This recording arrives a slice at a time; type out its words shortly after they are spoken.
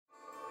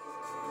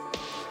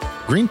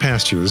Green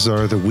Pastures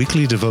are the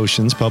weekly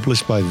devotions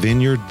published by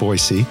Vineyard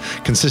Boise,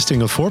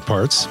 consisting of 4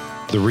 parts: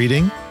 the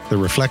reading, the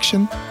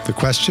reflection, the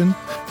question,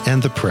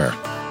 and the prayer.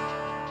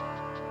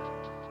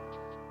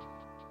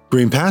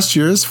 Green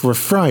Pastures for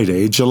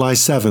Friday, July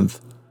 7th.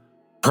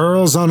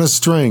 Pearls on a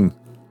String.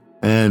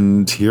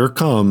 And here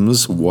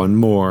comes one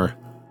more.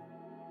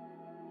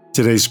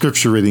 Today's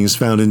scripture reading is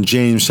found in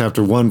James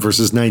chapter 1,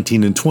 verses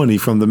 19 and 20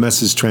 from the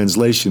Message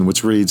translation,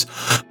 which reads,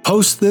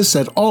 "Post this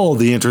at all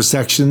the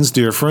intersections,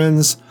 dear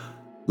friends.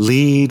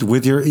 Lead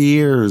with your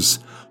ears,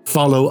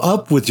 follow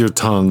up with your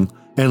tongue,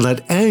 and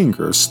let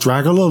anger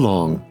straggle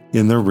along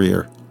in the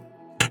rear."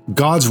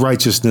 God's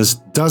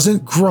righteousness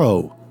doesn't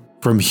grow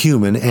from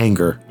human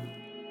anger.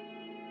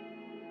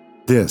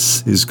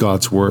 This is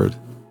God's Word.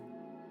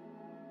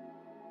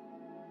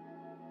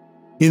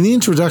 In the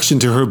introduction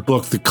to her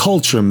book, The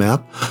Culture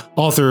Map,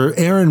 author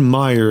Erin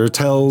Meyer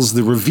tells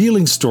the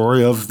revealing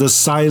story of the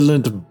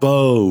silent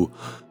Bo.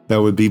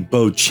 That would be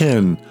Bo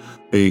Chen,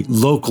 a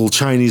local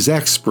Chinese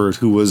expert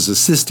who was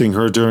assisting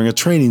her during a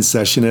training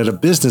session at a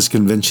business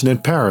convention in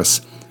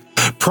Paris.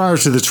 Prior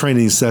to the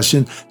training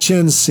session,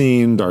 Chen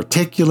seemed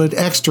articulate,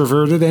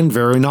 extroverted, and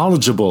very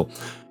knowledgeable,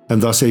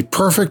 and thus a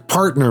perfect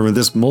partner in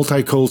this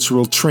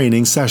multicultural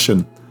training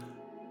session.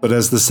 But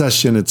as the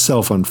session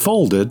itself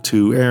unfolded,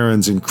 to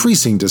Erin's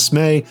increasing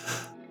dismay,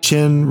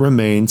 Chen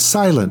remained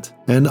silent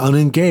and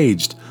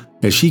unengaged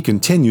as she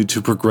continued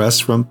to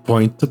progress from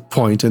point to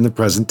point in the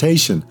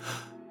presentation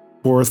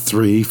for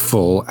 3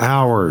 full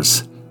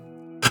hours.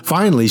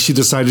 Finally, she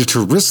decided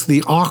to risk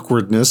the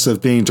awkwardness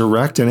of being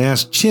direct and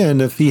asked Chen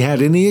if he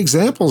had any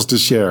examples to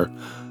share.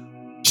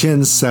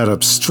 Chen sat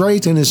up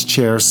straight in his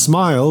chair,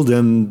 smiled,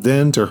 and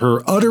then, to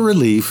her utter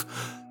relief,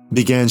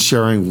 began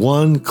sharing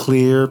one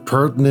clear,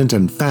 pertinent,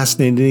 and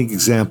fascinating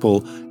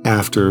example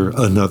after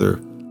another.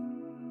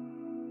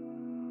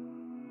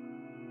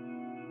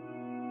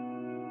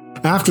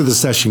 After the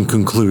session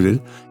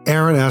concluded,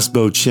 Erin asked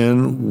Bo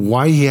Chen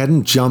why he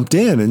hadn't jumped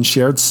in and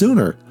shared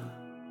sooner.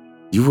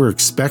 "You were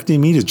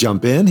expecting me to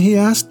jump in?" he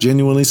asked,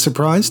 genuinely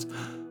surprised.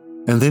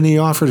 And then he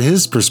offered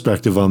his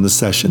perspective on the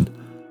session.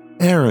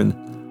 "Erin,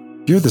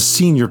 you're the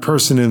senior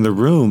person in the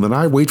room, and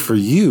I wait for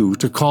you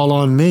to call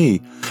on me.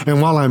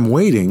 And while I'm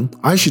waiting,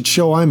 I should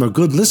show I'm a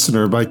good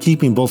listener by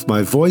keeping both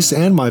my voice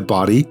and my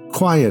body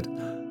quiet.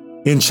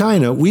 In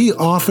China, we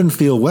often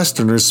feel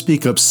Westerners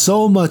speak up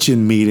so much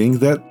in meeting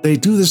that they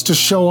do this to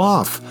show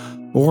off,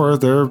 or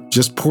they're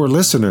just poor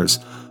listeners.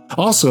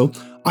 Also,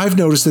 I've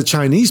noticed that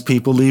Chinese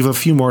people leave a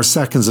few more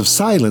seconds of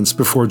silence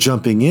before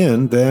jumping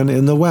in than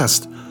in the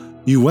West.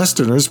 You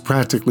Westerners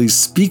practically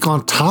speak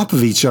on top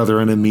of each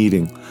other in a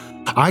meeting.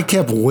 I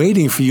kept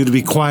waiting for you to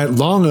be quiet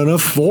long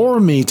enough for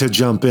me to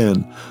jump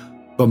in,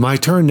 but my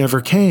turn never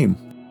came.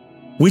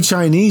 We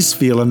Chinese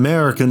feel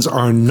Americans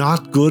are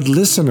not good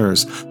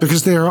listeners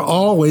because they are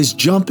always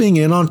jumping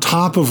in on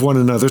top of one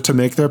another to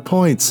make their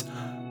points.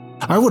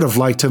 I would have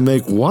liked to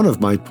make one of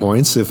my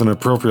points if an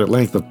appropriate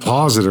length of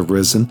pause had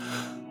arisen,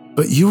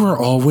 but you were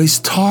always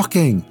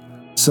talking,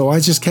 so I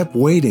just kept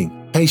waiting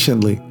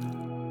patiently.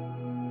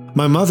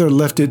 My mother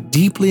left it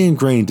deeply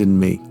ingrained in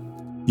me.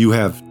 You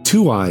have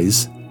 2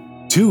 eyes,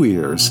 2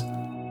 ears,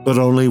 but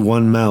only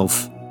 1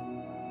 mouth.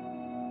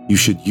 You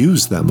should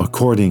use them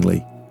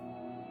accordingly."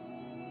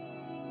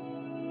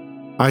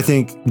 I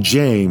think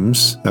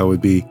James, that would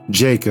be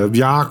Jacob,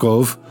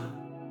 Yaakov,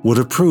 would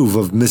approve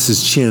of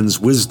Mrs. Chen's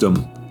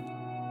wisdom.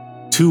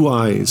 2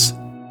 eyes,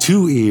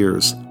 2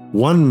 ears,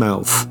 1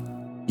 mouth.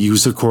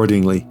 Use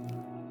accordingly.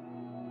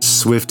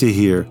 Swift to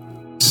hear,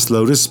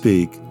 slow to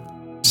speak,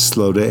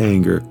 slow to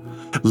anger.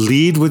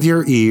 Lead with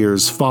your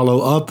ears, follow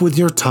up with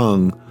your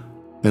tongue,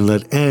 and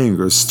let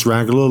anger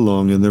straggle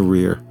along in the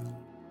rear.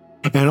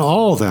 And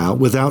all that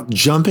without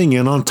jumping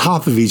in on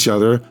top of each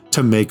other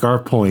to make our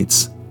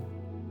points.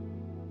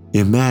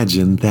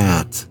 Imagine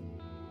that.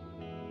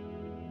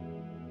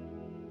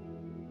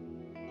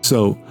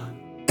 So,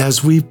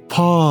 as we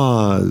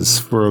pause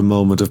for a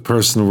moment of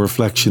personal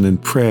reflection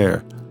and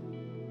prayer,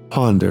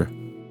 ponder.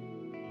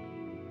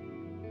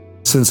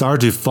 Since our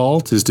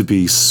default is to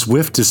be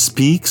swift to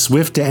speak,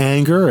 swift to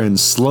anger, and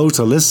slow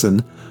to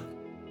listen,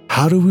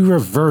 how do we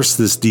reverse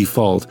this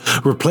default,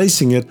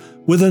 replacing it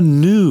with a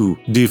new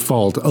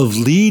default of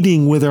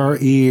leading with our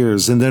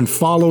ears and then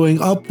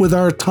following up with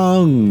our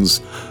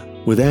tongues,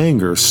 with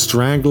anger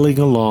straggling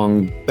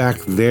along back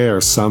there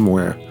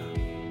somewhere?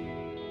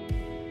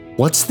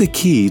 What's the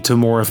key to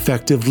more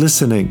effective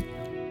listening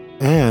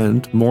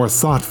and more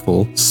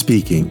thoughtful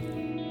speaking?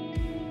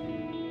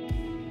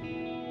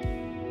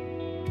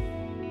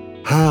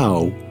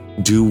 How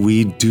do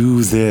we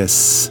do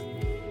this?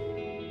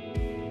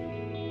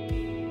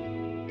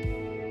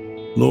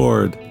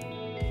 Lord,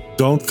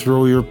 don't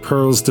throw your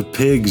pearls to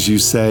pigs, you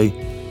say.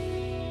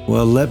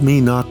 Well, let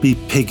me not be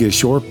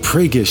piggish or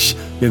priggish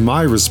in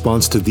my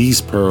response to these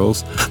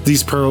pearls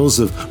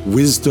of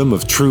wisdom,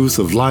 of truth,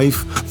 of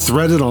life,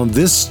 threaded on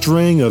this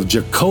string of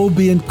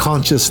Jacobian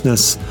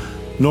consciousness,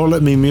 nor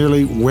let me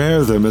merely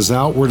wear them as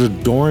outward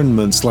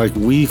adornments like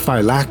wee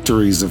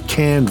phylacteries of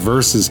canned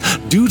verses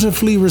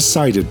dutifully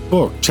recited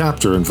book,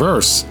 chapter, and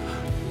verse.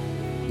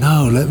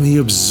 No, let me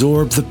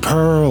absorb the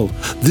pearl,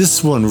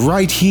 this one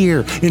right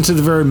here, into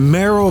the very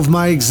marrow of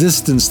my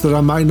existence, that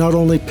I might not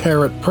only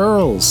parrot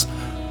pearls,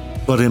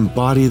 but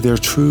embody their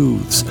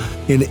truths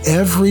in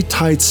every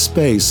tight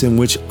space in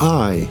which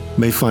I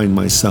may find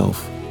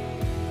myself.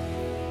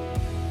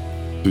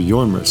 Through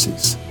your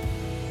mercies,